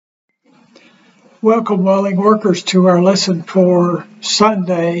Welcome, willing workers, to our lesson for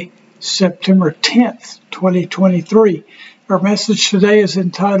Sunday, September 10th, 2023. Our message today is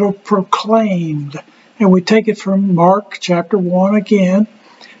entitled Proclaimed, and we take it from Mark chapter 1 again,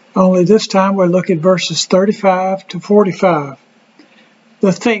 only this time we look at verses 35 to 45.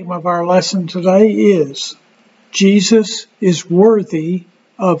 The theme of our lesson today is Jesus is worthy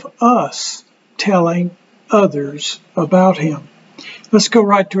of us telling others about him. Let's go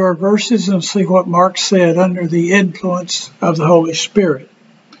right to our verses and see what Mark said under the influence of the Holy Spirit.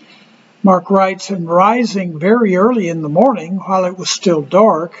 Mark writes, "And rising very early in the morning, while it was still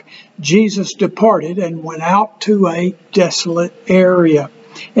dark, Jesus departed and went out to a desolate area,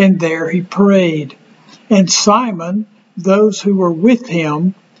 and there he prayed. And Simon, those who were with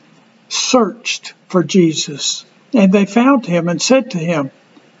him, searched for Jesus. And they found him and said to him,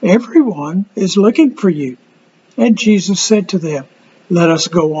 'Everyone is looking for you.' And Jesus said to them, 'Let us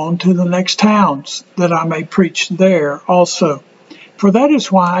go on to the next towns, that I may preach there also. For that is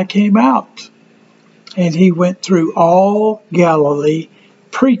why I came out.' And he went through all Galilee,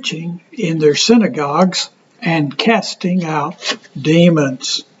 preaching in their synagogues and casting out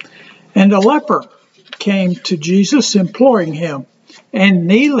demons. And a leper came to Jesus, imploring him, and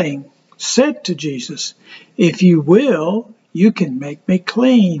kneeling, said to Jesus, 'If you will, you can make me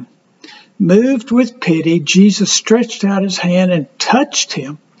clean.' Moved with pity, Jesus stretched out his hand and touched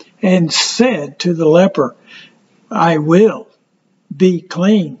him and said to the leper, 'I will, be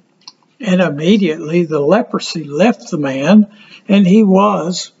clean.' And immediately the leprosy left the man, and he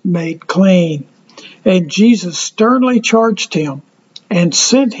was made clean. And Jesus sternly charged him and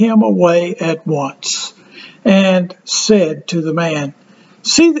sent him away at once, and said to the man,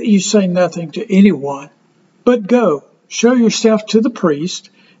 'See that you say nothing to anyone, but go, show yourself to the priest,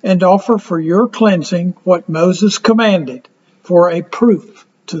 and offer for your cleansing what Moses commanded, for a proof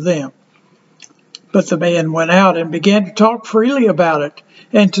to them.' But the man went out and began to talk freely about it,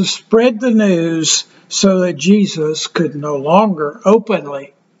 and to spread the news, so that Jesus could no longer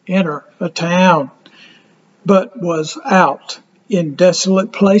openly enter a town, but was out in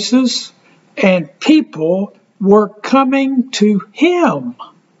desolate places, and people were coming to him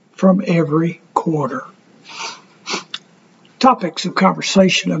from every quarter." Topics of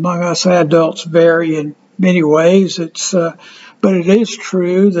conversation among us adults vary in many ways. But it is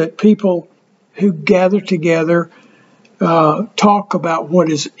true that people who gather together talk about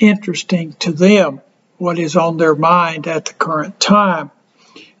what is interesting to them, what is on their mind at the current time.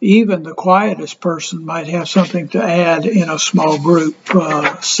 Even the quietest person might have something to add in a small group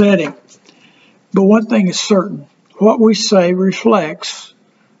setting. But one thing is certain, what we say reflects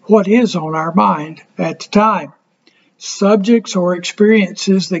what is on our mind at the time. Subjects or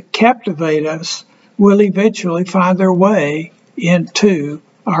experiences that captivate us will eventually find their way into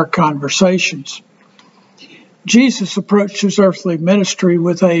our conversations. Jesus approached his earthly ministry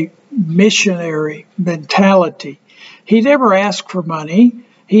with a missionary mentality. He never asked for money.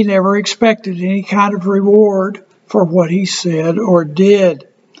 He never expected any kind of reward for what he said or did.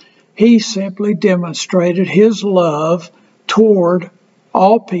 He simply demonstrated his love toward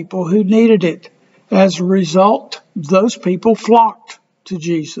all people who needed it. As a result, those people flocked to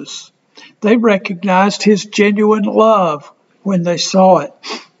Jesus. They recognized his genuine love when they saw it.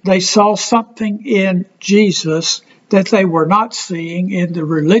 They saw something in Jesus that they were not seeing in the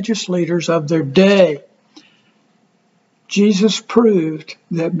religious leaders of their day. Jesus proved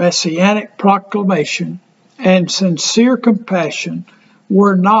that messianic proclamation and sincere compassion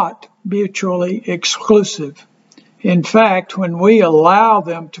were not mutually exclusive. In fact, when we allow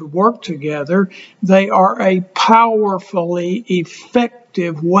them to work together, they are a powerfully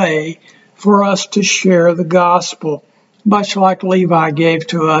effective way for us to share the gospel, much like Levi gave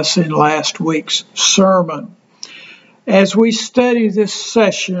to us in last week's sermon. As we study this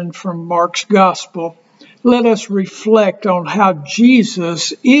session from Mark's gospel, let us reflect on how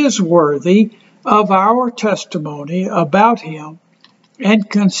Jesus is worthy of our testimony about him, and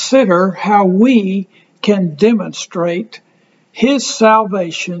consider how we can demonstrate his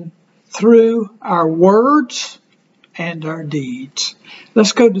salvation through our words and our deeds.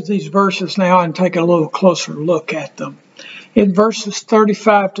 Let's go to these verses now and take a little closer look at them. In verses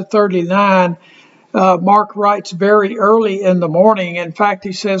 35 to 39, Mark writes very early in the morning. In fact,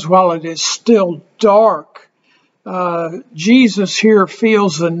 he says while it is still dark. Jesus here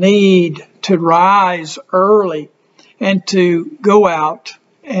feels the need to rise early and to go out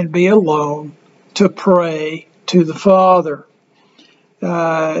and be alone to pray to the Father.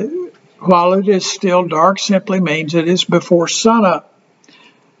 While it is still dark simply means it is before sunup.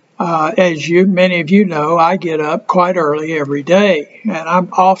 As many of you know, I get up quite early every day, and I'm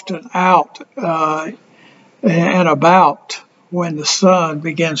often out and about when the sun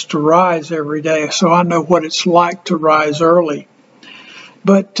begins to rise every day, so I know what it's like to rise early.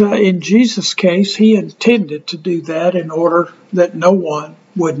 But in Jesus' case, he intended to do that in order that no one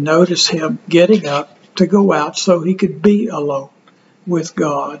would notice him getting up to go out so he could be alone with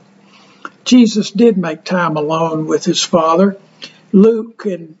God. Jesus did make time alone with his Father. Luke,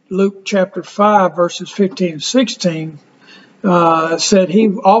 in Luke chapter 5, verses 15 and 16, said he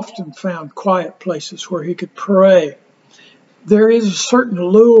often found quiet places where he could pray. There is a certain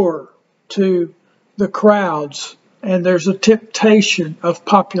lure to the crowds, and there's a temptation of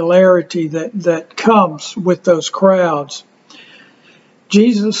popularity that comes with those crowds.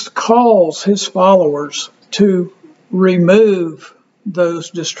 Jesus calls his followers to remove those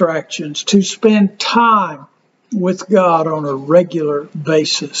distractions, to spend time with God on a regular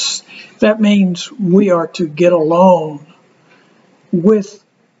basis. That means we are to get alone with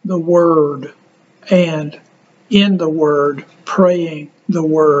the Word and in the Word, praying the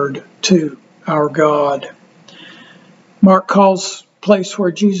Word to our God. Mark calls the place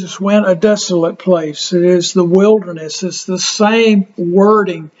where Jesus went a desolate place. It is the wilderness. It's the same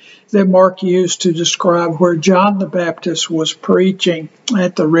wording that Mark used to describe where John the Baptist was preaching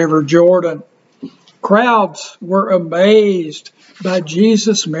at the River Jordan. Crowds were amazed by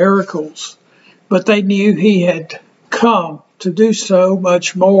Jesus' miracles, but they knew he had come to do so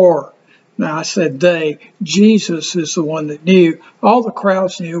much more. Now, I said they. Jesus is the one that knew. All the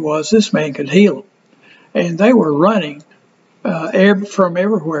crowds knew was this man could heal them. And they were running from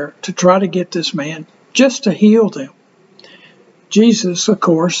everywhere to try to get this man just to heal them. Jesus, of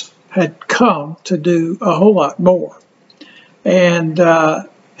course, had come to do a whole lot more. And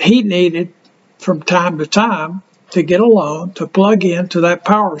he needed, from time to time, to get alone, to plug into that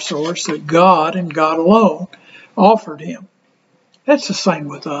power source that God and God alone offered him. That's the same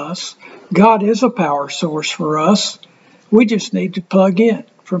with us. God is a power source for us. We just need to plug in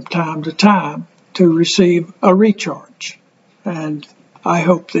from time to time to receive a recharge. And I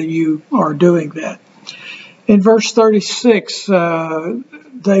hope that you are doing that. In verse 36,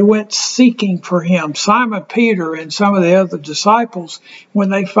 they went seeking for him. Simon Peter and some of the other disciples, when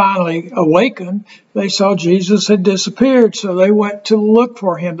they finally awakened, they saw Jesus had disappeared, so they went to look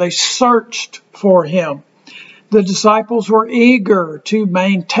for him. They searched for him. The disciples were eager to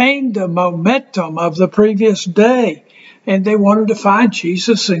maintain the momentum of the previous day, and they wanted to find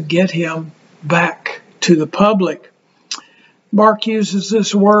Jesus and get him back to the public. Mark uses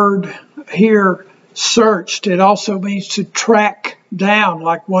this word here, searched. It also means to track down,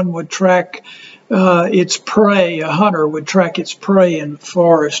 like one would track its prey. A hunter would track its prey in the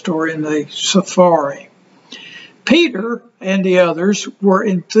forest or in the safari. Peter and the others were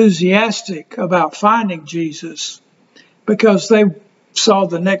enthusiastic about finding Jesus because they saw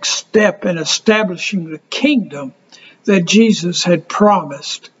the next step in establishing the kingdom that Jesus had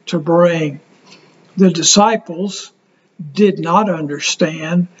promised to bring. The disciples did not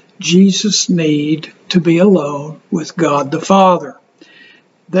understand Jesus' need to be alone with God the Father.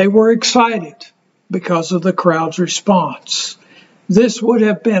 They were excited because of the crowd's response. This would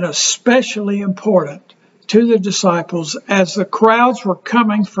have been especially important to the disciples as the crowds were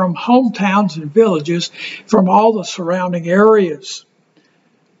coming from hometowns and villages from all the surrounding areas.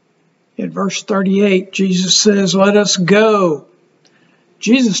 In verse 38, Jesus says, "Let us go."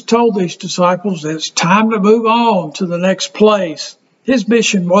 Jesus told these disciples that it's time to move on to the next place. His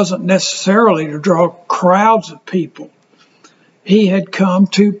mission wasn't necessarily to draw crowds of people. He had come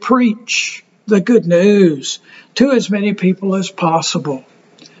to preach the good news to as many people as possible.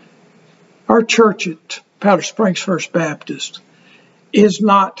 Our church at Powder Springs First Baptist is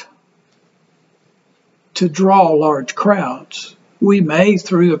not to draw large crowds. We may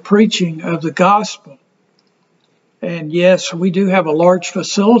through the preaching of the gospel. And yes, we do have a large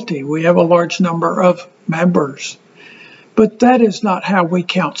facility. We have a large number of members. But that is not how we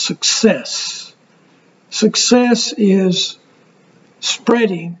count success. Success is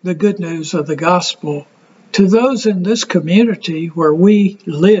spreading the good news of the gospel to those in this community where we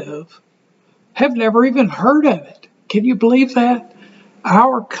live have never even heard of it. Can you believe that?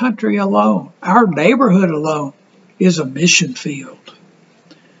 Our country alone, our neighborhood alone, is a mission field.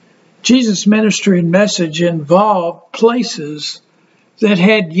 Jesus' ministry and message involved places that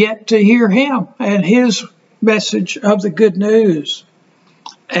had yet to hear him and his message of the good news.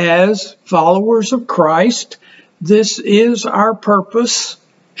 As followers of Christ, this is our purpose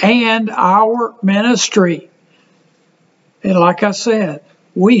and our ministry. And like I said,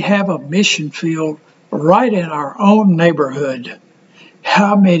 we have a mission field right in our own neighborhood.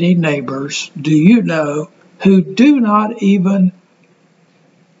 How many neighbors do you know who do not even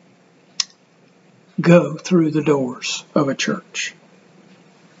go through the doors of a church?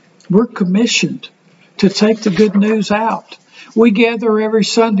 We're commissioned to take the good news out. We gather every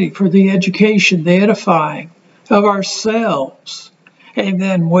Sunday for the education, the edifying of ourselves, and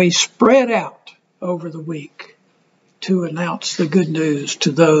then we spread out over the week to announce the good news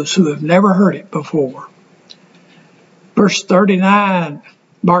to those who have never heard it before. Verse 39,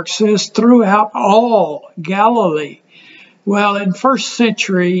 Mark says, throughout all Galilee. Well, in first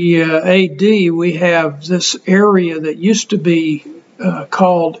century AD, we have this area that used to be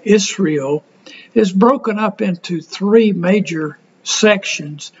called Israel, is broken up into three major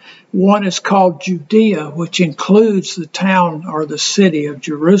sections. One is called Judea, which includes the town or the city of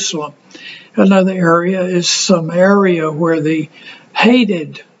Jerusalem. Another area is Samaria, where the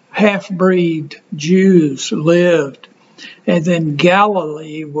hated half-breed Jews lived. And then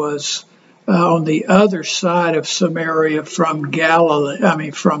Galilee was on the other side of Samaria from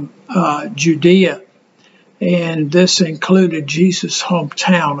Judea. And this included Jesus'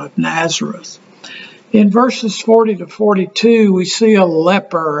 hometown of Nazareth. In verses 40 to 42, we see a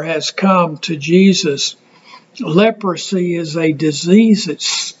leper has come to Jesus. Leprosy is a disease that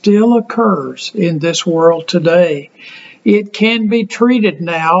still occurs in this world today. It can be treated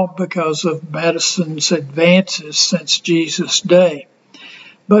now because of medicine's advances since Jesus' day.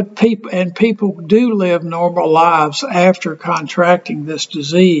 But people do live normal lives after contracting this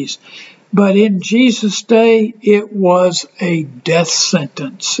disease. But in Jesus' day, it was a death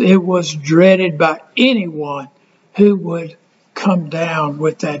sentence. It was dreaded by anyone who would come down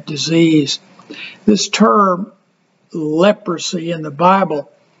with that disease. This term, leprosy in the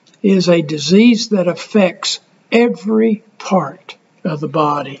Bible, is a disease that affects every part of the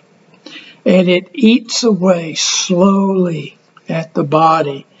body. And it eats away slowly at the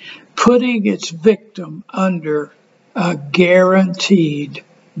body, putting its victim under a guaranteed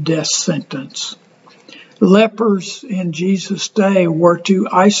death sentence. Lepers in Jesus' day were to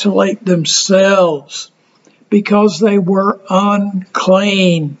isolate themselves because they were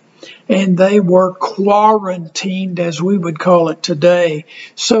unclean, and they were quarantined, as we would call it today,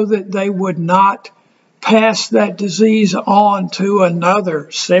 so that they would not pass that disease on to another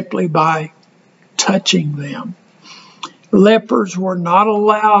simply by touching them. Lepers were not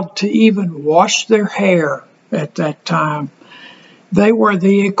allowed to even wash their hair at that time. They were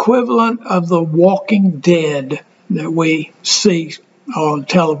the equivalent of the walking dead that we see on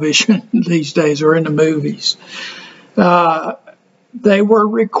television these days or in the movies. They were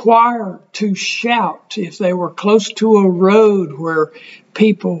required to shout if they were close to a road where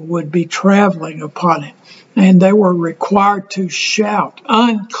people would be traveling upon it. And they were required to shout,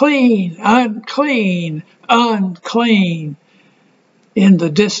 unclean, unclean, unclean, in the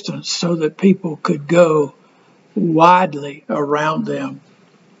distance so that people could go widely around them.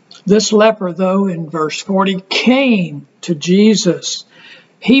 This leper, though, in verse 40, came to Jesus.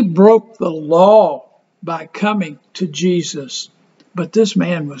 He broke the law by coming to Jesus, but this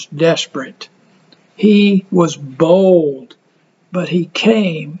man was desperate. He was bold, but he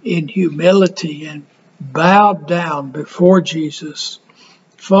came in humility and bowed down before Jesus,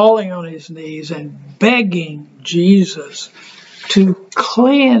 falling on his knees and begging Jesus to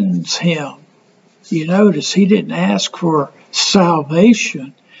cleanse him. You notice he didn't ask for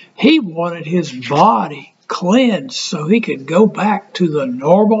salvation. He wanted his body cleansed so he could go back to the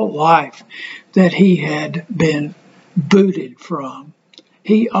normal life that he had been booted from.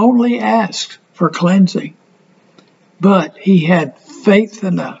 He only asked for cleansing, but he had faith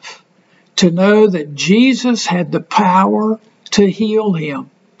enough to know that Jesus had the power to heal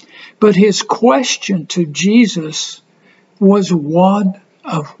him. But his question to Jesus was one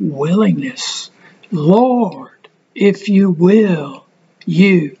of willingness. Lord, if you will,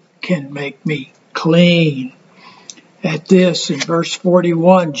 you can make me clean. At this, in verse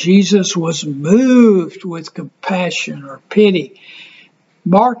 41, Jesus was moved with compassion or pity.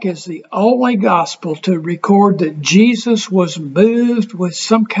 Mark is the only gospel to record that Jesus was moved with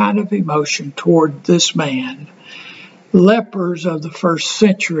some kind of emotion toward this man. Lepers of the first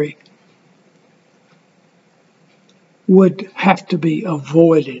century would have to be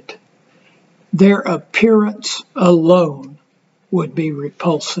avoided. Their appearance alone would be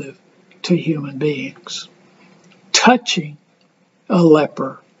repulsive to human beings. Touching a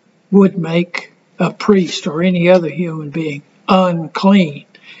leper would make a priest or any other human being unclean.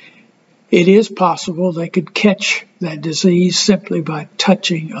 It is possible they could catch that disease simply by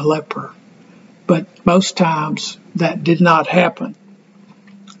touching a leper, but most times that did not happen.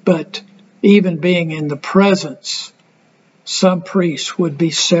 But even being in the presence some priests would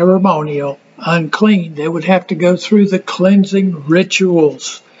be ceremonial unclean. They would have to go through the cleansing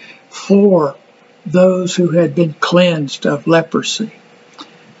rituals for those who had been cleansed of leprosy.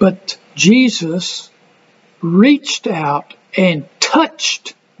 But Jesus reached out and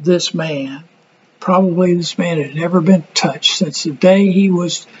touched this man. Probably this man had never been touched since the day he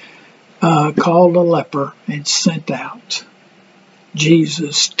was called a leper and sent out.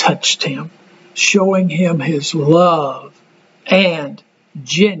 Jesus touched him, showing him his love and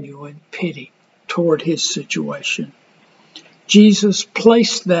genuine pity toward his situation. Jesus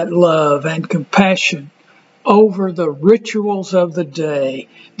placed that love and compassion over the rituals of the day,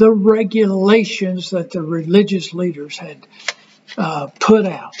 the regulations that the religious leaders had put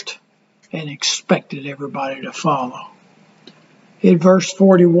out and expected everybody to follow. In verse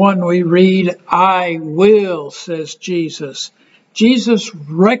 41 we read, "I will," says Jesus. Jesus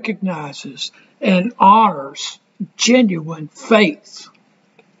recognizes and honors genuine faith.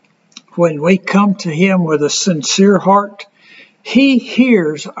 When we come to him with a sincere heart, he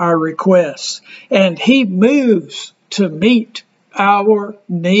hears our requests and he moves to meet our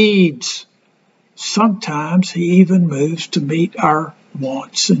needs. Sometimes he even moves to meet our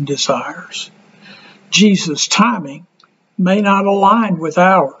wants and desires. Jesus' timing may not align with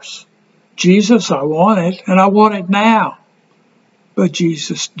ours. Jesus, I want it, and I want it now. But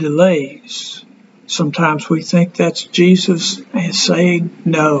Jesus delays. Sometimes we think that's Jesus saying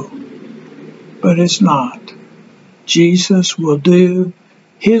no, but it's not. Jesus will do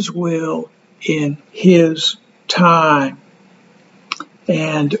his will in his time.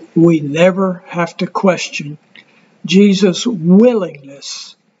 And we never have to question Jesus'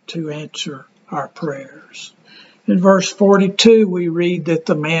 willingness to answer our prayers. In verse 42, we read that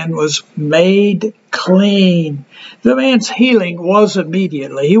the man was made clean. The man's healing was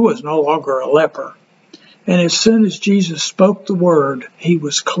immediately. He was no longer a leper. And as soon as Jesus spoke the word, he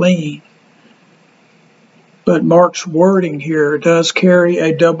was clean. But Mark's wording here does carry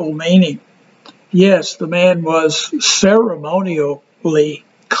a double meaning. Yes, the man was ceremonially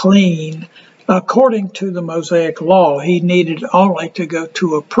clean. According to the Mosaic law, he needed only to go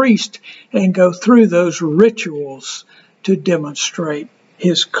to a priest and go through those rituals to demonstrate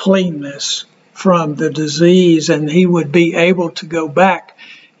his cleanness from the disease, and he would be able to go back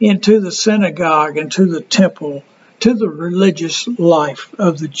into the synagogue and to the temple, to the religious life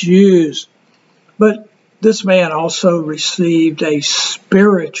of the Jews. But this man also received a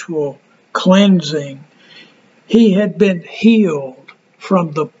spiritual cleansing. He had been healed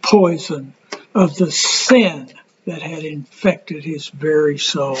from the poison of the sin that had infected his very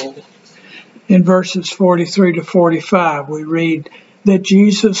soul. In verses 43 to 45, we read that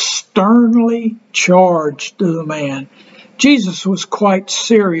Jesus sternly charged the man. Jesus was quite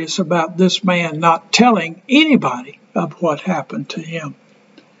serious about this man not telling anybody of what happened to him.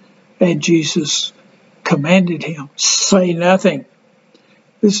 And Jesus commanded him, say nothing.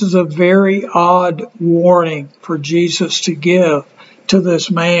 This is a very odd warning for Jesus to give to this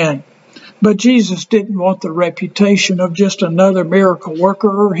man. But Jesus didn't want the reputation of just another miracle worker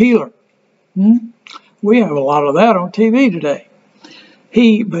or healer. We have a lot of that on TV today.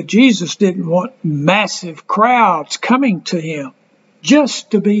 But Jesus didn't want massive crowds coming to him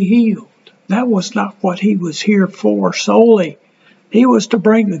just to be healed. That was not what he was here for solely. He was to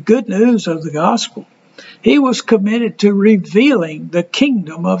bring the good news of the gospel. He was committed to revealing the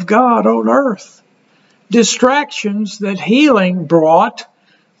kingdom of God on earth. Distractions that healing brought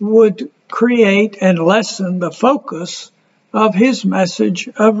would create and lessen the focus of his message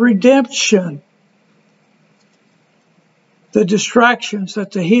of redemption. The distractions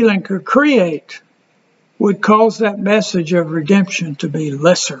that the healing could create would cause that message of redemption to be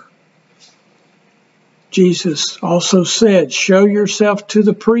lesser. Jesus also said, show yourself to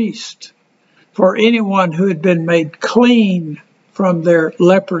the priest. For anyone who had been made clean from their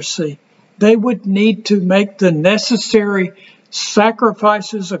leprosy, they would need to make the necessary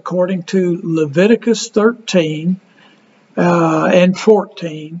sacrifices according to Leviticus 13 and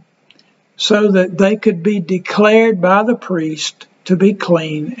 14, so that they could be declared by the priest to be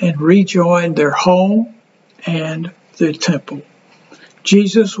clean and rejoin their home and the temple.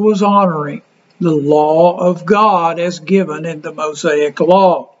 Jesus was honoring the law of God as given in the Mosaic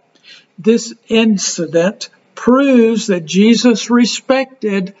law. This incident proves that Jesus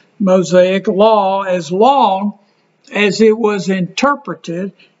respected Mosaic law as long as it was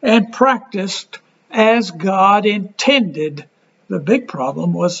interpreted and practiced as God intended. The big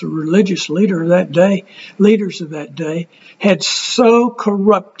problem was the religious leaders of that day had so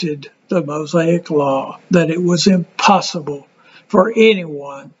corrupted the Mosaic law that it was impossible for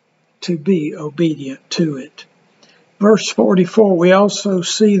anyone to be obedient to it. Verse 44, we also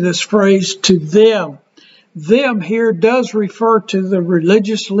see this phrase, to them. Them here does refer to the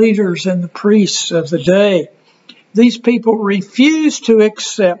religious leaders and the priests of the day. These people refused to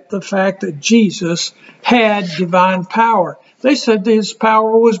accept the fact that Jesus had divine power. They said his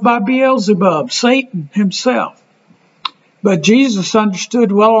power was by Beelzebub, Satan himself. But Jesus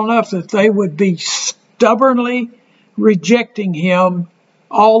understood well enough that they would be stubbornly rejecting him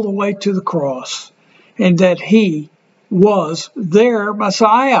all the way to the cross, and that he was their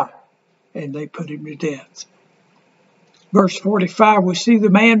Messiah, and they put him to death. Verse 45, we see the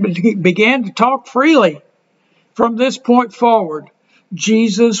man began to talk freely. From this point forward,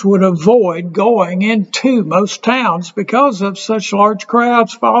 Jesus would avoid going into most towns because of such large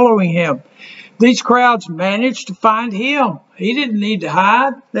crowds following him. These crowds managed to find him. He didn't need to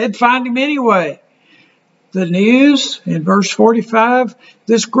hide. They'd find him anyway. The news in verse 45,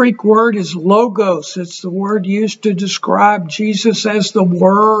 this Greek word is logos. It's the word used to describe Jesus as the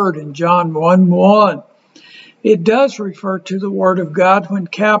Word in John 1:1. It does refer to the Word of God when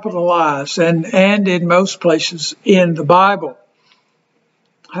capitalized and in most places in the Bible.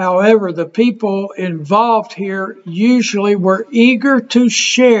 However, the people involved here usually were eager to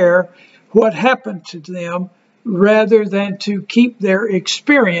share what happened to them rather than to keep their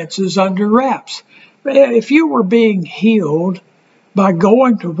experiences under wraps. If you were being healed by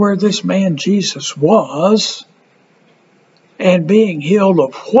going to where this man Jesus was and being healed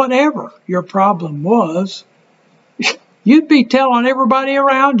of whatever your problem was, you'd be telling everybody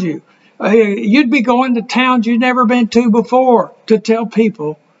around you. You'd be going to towns you'd never been to before to tell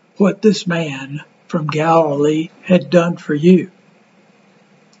people what this man from Galilee had done for you.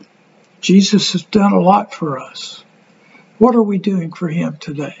 Jesus has done a lot for us. What are we doing for him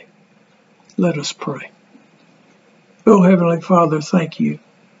today? Let us pray. Oh, Heavenly Father, thank you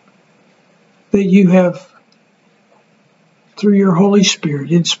that you have, through your Holy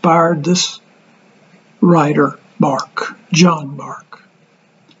Spirit, inspired this writer, John Mark,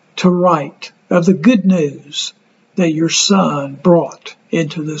 to write of the good news that your Son brought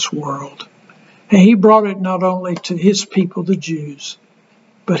into this world. And he brought it not only to his people, the Jews,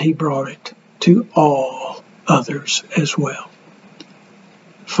 but he brought it to all others as well.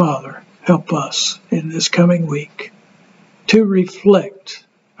 Father, help us in this coming week to reflect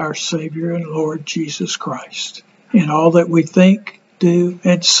our Savior and Lord Jesus Christ in all that we think, do,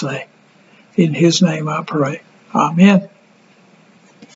 and say. In his name I pray. Amen.